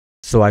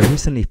So I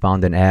recently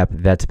found an app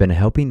that's been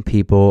helping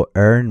people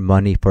earn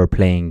money for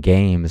playing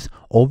games,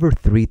 over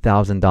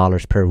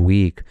 $3,000 per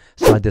week.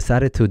 So I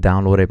decided to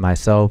download it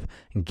myself,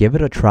 give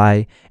it a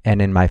try,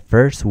 and in my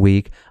first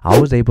week, I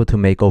was able to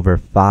make over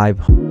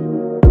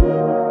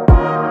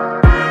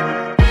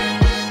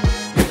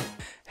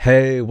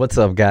Hey, what's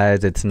up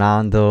guys? It's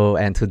Nando,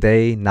 and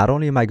today not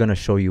only am I going to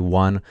show you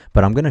one,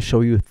 but I'm going to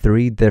show you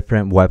 3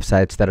 different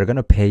websites that are going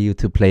to pay you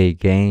to play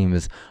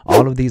games.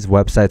 All of these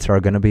websites are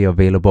going to be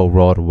available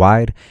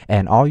worldwide,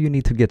 and all you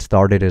need to get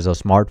started is a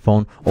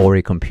smartphone or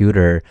a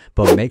computer.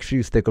 But make sure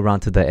you stick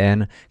around to the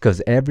end,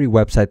 because every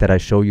website that I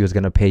show you is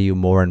going to pay you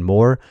more and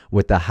more,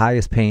 with the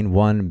highest paying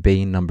one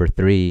being number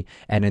 3.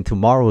 And in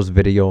tomorrow's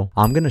video,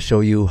 I'm going to show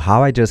you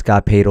how I just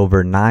got paid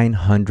over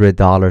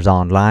 $900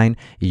 online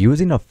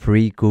using a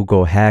free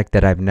Google hack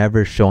that I've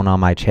never shown on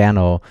my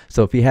channel.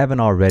 So if you haven't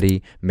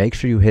already, make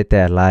sure you hit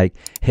that like,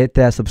 hit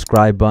that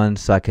subscribe button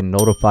so I can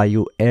notify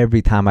you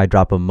every time I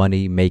drop a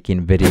money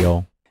making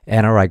video.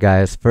 And alright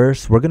guys,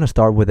 first we're going to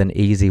start with an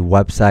easy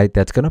website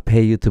that's going to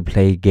pay you to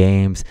play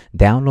games,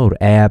 download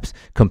apps,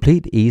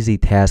 complete easy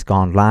tasks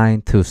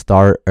online to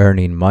start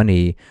earning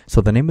money. So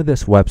the name of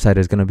this website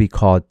is going to be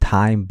called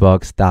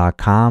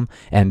timebucks.com,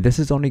 and this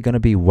is only going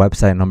to be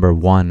website number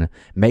 1.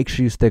 Make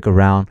sure you stick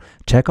around,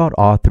 check out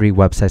all 3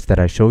 websites that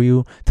I show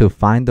you to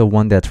find the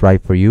one that's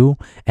right for you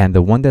and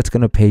the one that's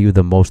going to pay you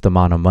the most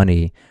amount of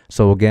money.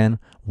 So again,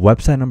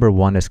 website number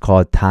 1 is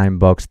called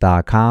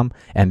timebucks.com,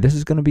 and this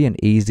is going to be an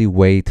easy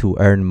way to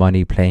earn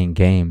money playing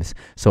games.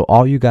 So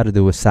all you got to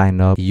do is sign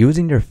up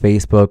using your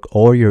Facebook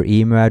or your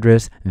email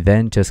address,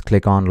 then just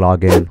click on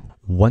login.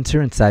 Once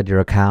you're inside your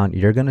account,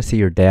 you're going to see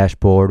your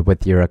dashboard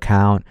with your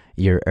account,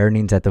 your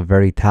earnings at the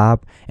very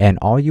top, and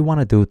all you want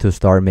to do to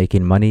start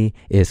making money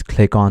is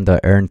click on the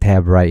earn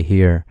tab right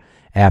here.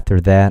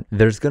 After that,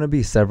 there's going to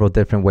be several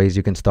different ways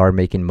you can start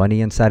making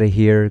money inside of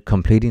here,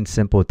 completing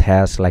simple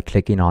tasks like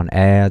clicking on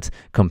ads,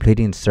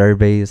 completing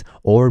surveys,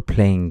 or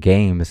playing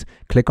games.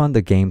 Click on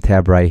the game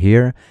tab right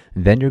here.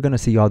 Then you're going to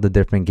see all the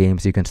different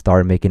games you can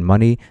start making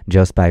money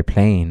just by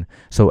playing.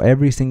 So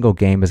every single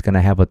game is going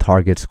to have a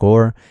target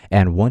score,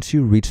 and once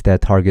you reach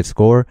that target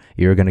score,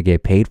 you're going to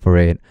get paid for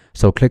it.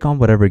 So click on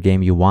whatever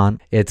game you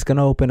want. It's going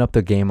to open up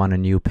the game on a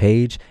new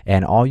page,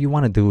 and all you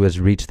want to do is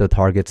reach the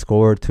target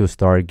score to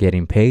start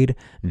getting paid.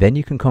 Then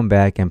you can come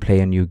back and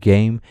play a new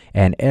game,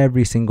 and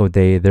every single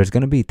day there's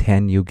going to be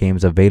 10 new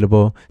games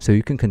available, so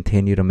you can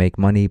continue to make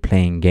money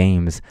playing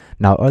games.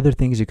 Now other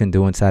things you can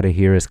do inside of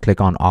here is click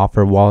on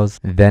offer walls.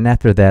 Then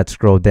after that,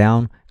 scroll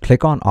down,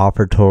 click on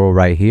offer total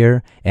right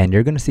here, and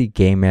you're going to see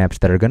game apps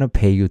that are going to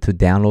pay you to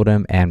download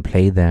them and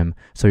play them.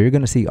 So you're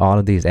going to see all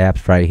of these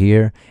apps right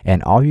here,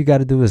 and all you got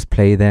to do is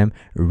play them,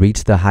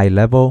 reach the high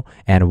level,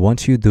 and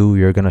once you do,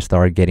 you're going to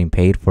start getting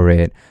paid for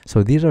it.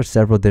 So these are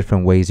several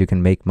different ways you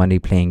can make money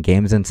playing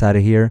games inside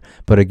of here,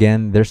 but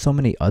again, there's so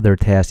many other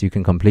tasks you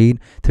can complete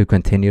to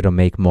continue to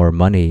make more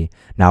money.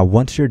 Now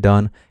once you're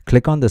done,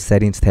 click on the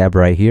settings tab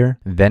right here.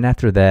 Then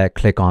after that,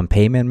 click on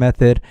payment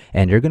method,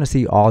 and you're going to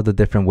see all the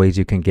different ways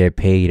you can get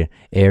paid.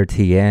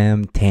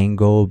 AirTM,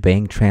 Tango,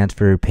 bank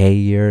transfer,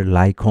 Payeer,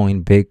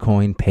 Litecoin,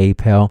 Bitcoin,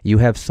 PayPal. You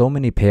have so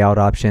many payout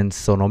options,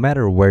 so no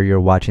matter where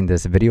you're watching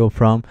this video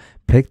from,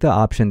 pick the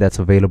option that's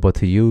available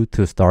to you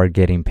to start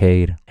getting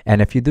paid. And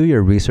if you do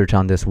your research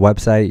on this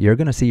website, you're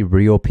going to see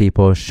real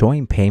people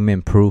showing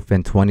payment proof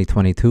in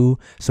 2022.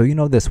 So you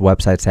know this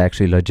website's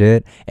actually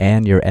legit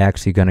and you're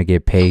actually going to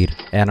get paid.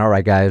 And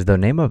alright guys, the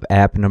name of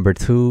app number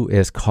 2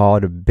 is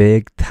called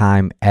Big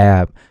Time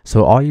App.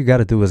 So all you got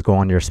to do is go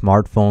on your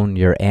smartphone,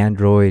 your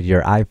Android,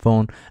 your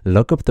iPhone,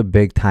 look up the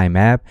Big Time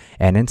app,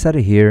 and inside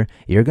of here,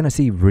 you're going to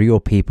see real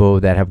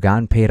people that have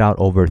gotten paid out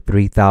over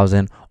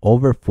 $3,000,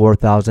 over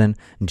 $4,000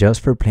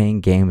 just for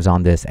playing games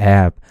on this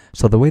app.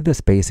 So the way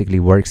this basically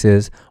works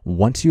is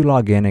once you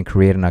log in and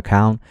create an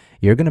account,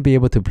 you're going to be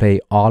able to play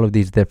all of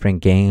these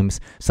different games.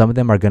 Some of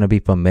them are going to be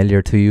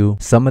familiar to you.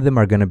 Some of them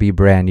are going to be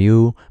brand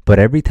new. But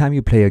every time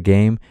you play a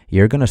game,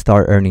 you're going to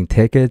start earning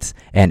tickets.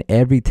 And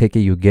every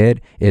ticket you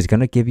get is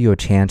going to give you a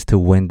chance to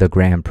win the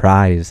grand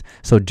prize.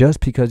 So just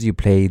because you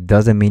play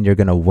doesn't mean you're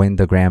going to win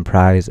the grand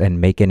prize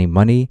and make any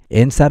money.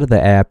 Inside of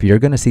the app, you're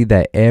going to see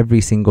that every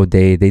single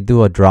day they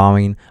do a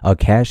drawing, a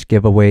cash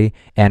giveaway,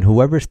 and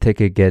whoever's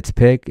ticket gets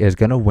picked is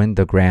going to win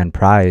the grand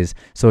prize.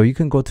 So you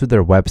can go to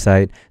their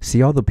website,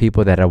 see all the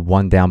people that have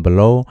won down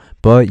below,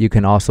 but you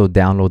can also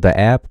download the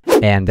app,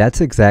 and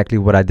that's exactly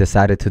what I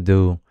decided to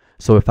do.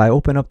 So if I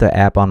open up the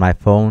app on my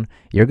phone,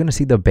 you're going to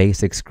see the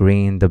basic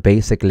screen, the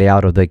basic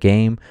layout of the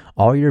game.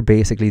 All you're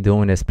basically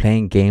doing is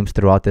playing games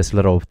throughout this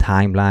little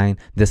timeline,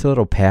 this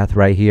little path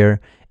right here.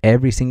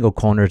 Every single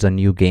corner is a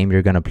new game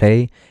you're going to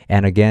play.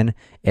 And again,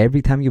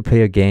 every time you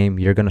play a game,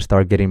 you're going to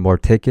start getting more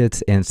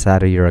tickets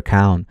inside of your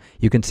account.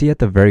 You can see at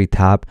the very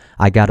top,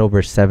 I got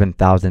over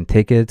 7,000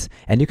 tickets,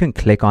 and you can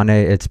click on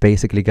it. It's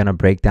basically going to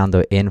break down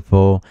the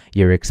info,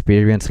 your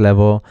experience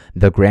level,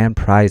 the grand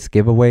prize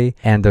giveaway,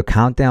 and the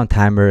countdown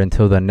timer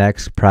until the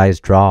next prize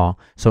draw.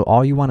 So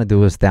all you want to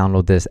do is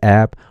download this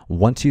app.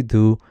 Once you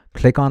do,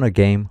 click on a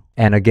game.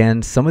 And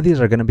again, some of these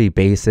are going to be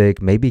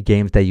basic, maybe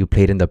games that you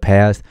played in the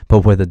past, but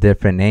with a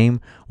different name,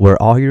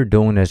 where all you're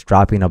doing is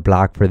dropping a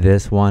block for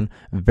this one.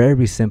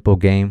 Very simple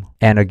game.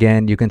 And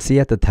again, you can see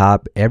at the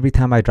top, every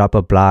time I drop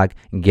a block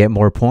and get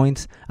more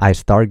points, I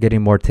start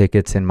getting more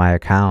tickets in my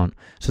account.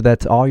 So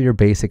that's all you're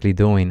basically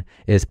doing,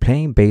 is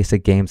playing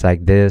basic games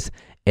like this.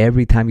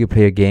 Every time you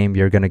play a game,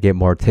 you're going to get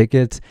more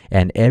tickets,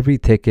 and every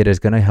ticket is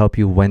going to help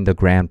you win the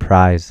grand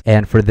prize.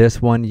 And for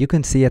this one, you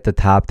can see at the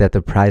top that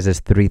the prize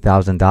is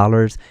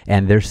 $3,000,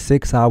 and there's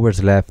 6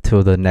 hours left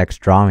till the next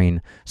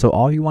drawing. So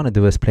all you want to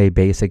do is play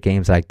basic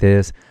games like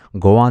this.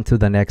 Go on to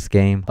the next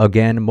game.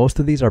 Again, most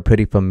of these are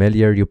pretty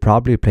familiar. You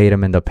probably played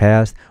them in the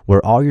past,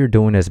 where all you're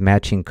doing is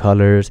matching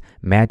colors,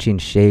 matching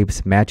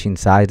shapes, matching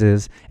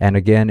sizes. And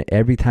again,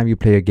 every time you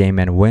play a game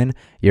and win,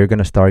 you're going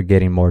to start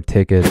getting more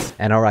tickets.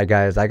 And all right,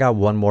 guys, I got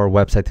one more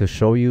website to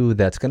show you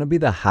that's going to be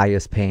the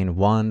highest paying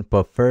one.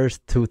 But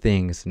first, two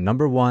things.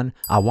 Number one,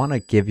 I want to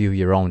give you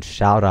your own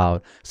shout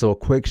out. So a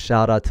quick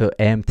shout out to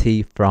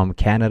MT from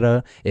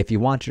Canada. If you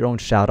want your own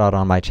shout out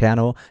on my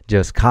channel,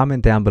 just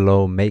comment down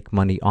below, Make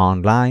Money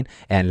Online,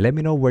 and let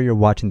me know where you're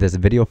watching this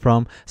video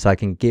from so I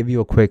can give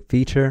you a quick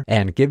feature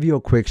and give you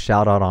a quick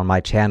shout out on my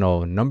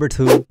channel. Number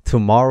two,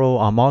 tomorrow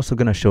I'm also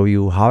going to show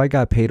you how I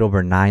got paid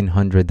over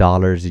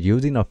 $900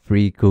 using a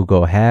free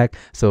Google hack.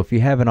 So if you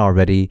haven't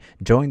already,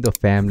 join the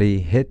family,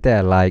 hit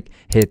that like,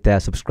 hit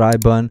that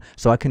subscribe button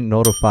so I can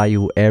notify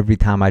you every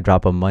time I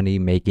drop a money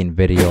making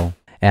video.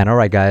 And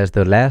alright guys,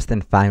 the last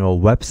and final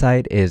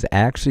website is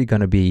actually going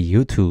to be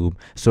YouTube.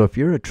 So if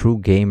you're a true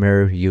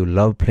gamer, you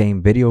love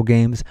playing video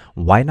games,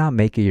 why not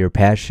make it your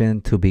passion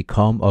to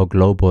become a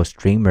global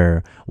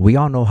streamer? We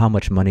all know how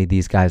much money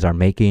these guys are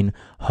making,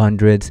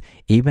 hundreds,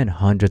 even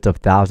hundreds of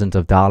thousands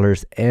of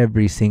dollars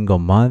every single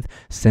month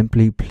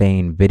simply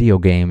playing video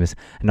games.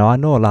 Now I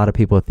know a lot of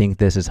people think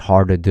this is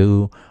hard to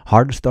do,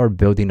 hard to start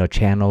building a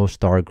channel,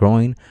 start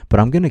growing, but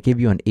I'm going to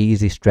give you an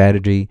easy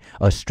strategy,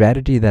 a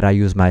strategy that I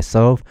use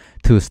myself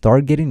to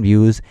start getting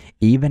views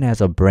even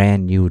as a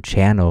brand new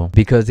channel.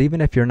 Because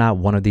even if you're not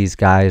one of these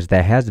guys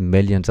that has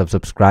millions of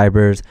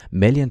subscribers,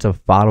 millions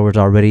of followers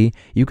already,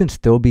 you can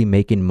still be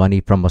making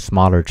money from a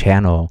smaller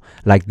channel.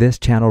 Like this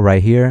channel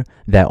right here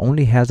that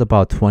only has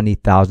about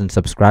 20,000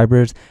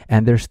 subscribers,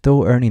 and they're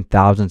still earning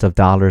thousands of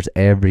dollars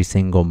every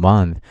single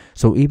month.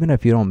 So even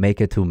if you don't make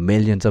it to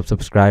millions of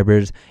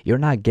subscribers, you're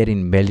not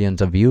getting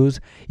millions of views,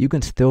 you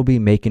can still be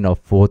making a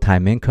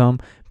full-time income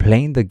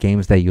playing the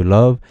games that you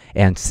love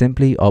and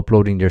simply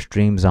uploading your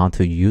streams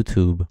onto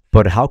YouTube.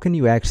 But how can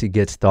you actually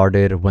get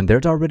started when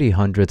there's already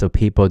hundreds of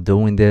people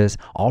doing this,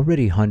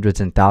 already hundreds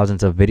and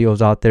thousands of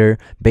videos out there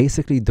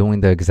basically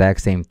doing the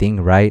exact same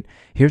thing, right?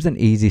 Here's an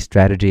easy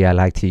strategy I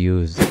like to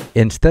use.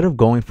 Instead of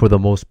going for the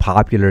most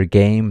popular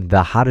game,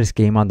 the hottest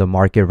game on the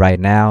market right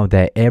now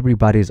that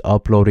everybody's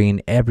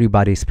uploading,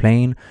 everybody's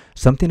playing,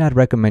 something I'd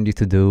recommend you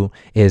to do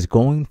is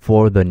going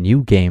for the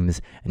new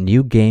games,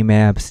 new game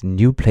apps,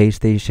 new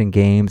PlayStation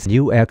games,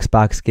 new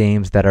Xbox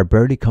games that are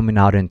barely coming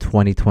out in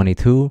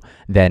 2022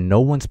 that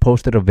no one's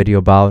posted a video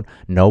about,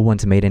 no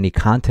one's made any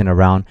content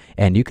around,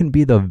 and you can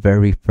be the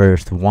very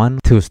first one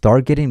to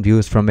start getting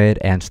views from it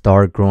and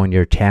start growing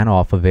your channel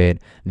off of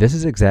it. This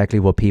is exactly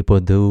what people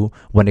do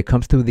when it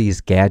comes to these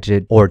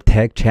gadget or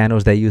tech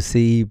channels that you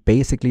see,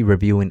 basically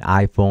reviewing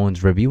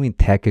iPhones, reviewing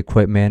tech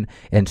equipment.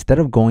 Instead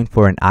of going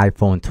for an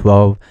iPhone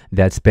 12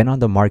 that's been on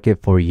the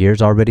market for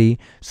years already,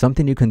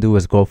 something you can do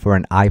is go for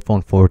an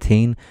iPhone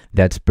 14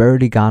 that's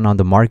barely gone on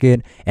the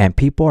market and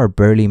people are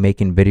barely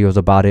making videos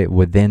about it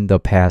within the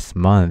past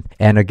month.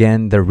 And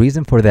again, the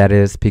reason for that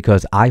is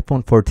because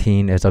iPhone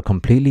 14 is a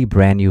completely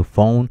brand new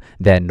phone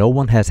that no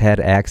one has had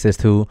access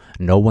to,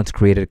 no one's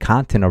created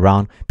content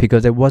around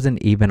because it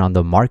wasn't even on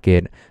the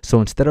market. So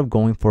instead of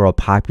going for a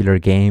popular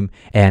game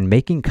and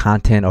making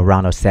content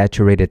around a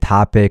saturated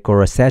topic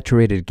or a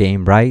saturated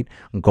game, right?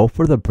 Go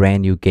for the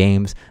brand new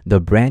games, the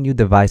brand new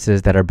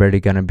devices that are barely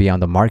going to be on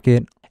the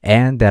market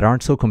and that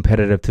aren't so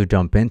competitive to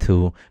jump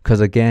into. Because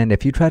again,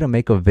 if you try to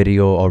make a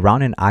video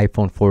around an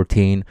iPhone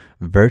 14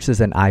 versus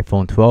an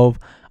iPhone 12,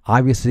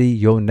 obviously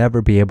you'll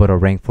never be able to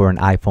rank for an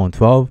iPhone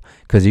 12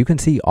 because you can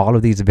see all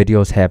of these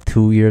videos have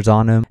 2 years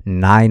on them,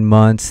 9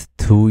 months,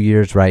 2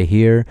 years right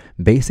here.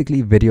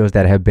 Basically videos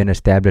that have been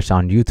established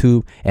on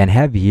YouTube and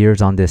have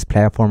years on this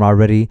platform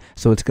already.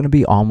 So it's going to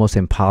be almost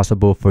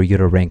impossible for you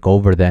to rank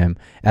over them,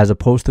 as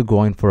opposed to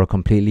going for a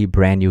completely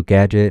brand new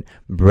gadget,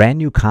 brand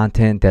new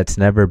content that's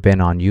never been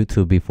on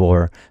YouTube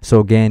before. So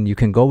again, you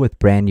can go with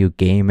brand new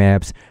game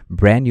apps,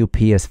 brand new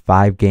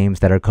PS5 games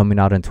that are coming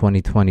out in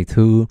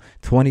 2022,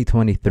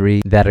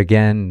 2023 that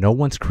again, no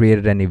one's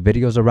created any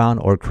videos around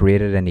or created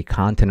created any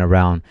content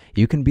around,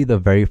 you can be the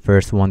very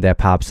first one that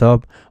pops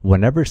up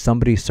whenever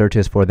somebody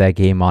searches for that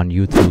game on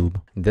YouTube.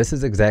 This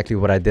is exactly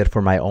what I did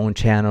for my own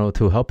channel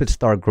to help it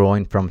start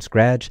growing from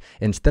scratch.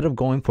 Instead of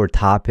going for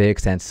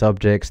topics and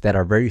subjects that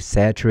are very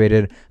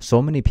saturated,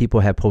 so many people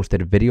have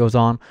posted videos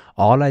on,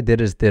 all I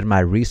did is did my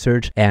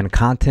research and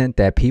content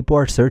that people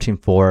are searching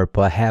for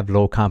but have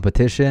low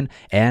competition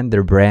and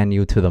they're brand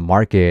new to the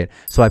market.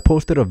 So I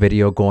posted a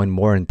video going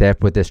more in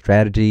depth with this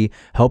strategy,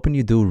 helping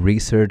you do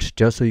research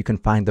just so you can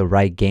find the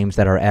right games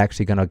that are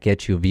actually going to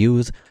get you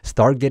views,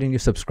 start getting you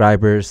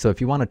subscribers. So if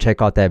you want to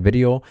check out that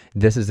video,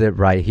 this is it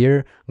right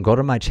here. Go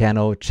to my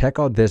channel, check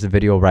out this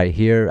video right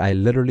here. I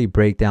literally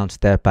break down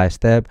step by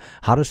step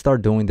how to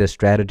start doing this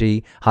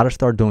strategy, how to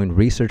start doing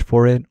research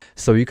for it,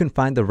 so you can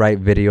find the right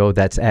video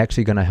that's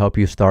actually going to help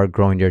you start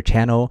growing your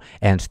channel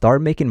and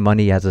start making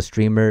money as a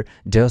streamer,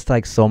 just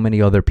like so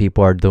many other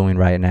people are doing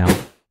right now.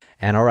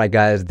 And alright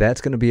guys, that's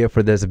going to be it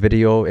for this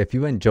video. If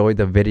you enjoyed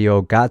the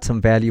video, got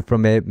some value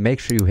from it, make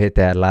sure you hit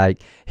that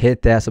like,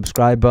 hit that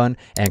subscribe button,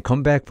 and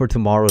come back for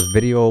tomorrow's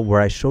video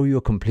where I show you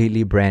a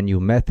completely brand new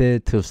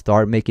method to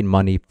start making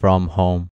money from home.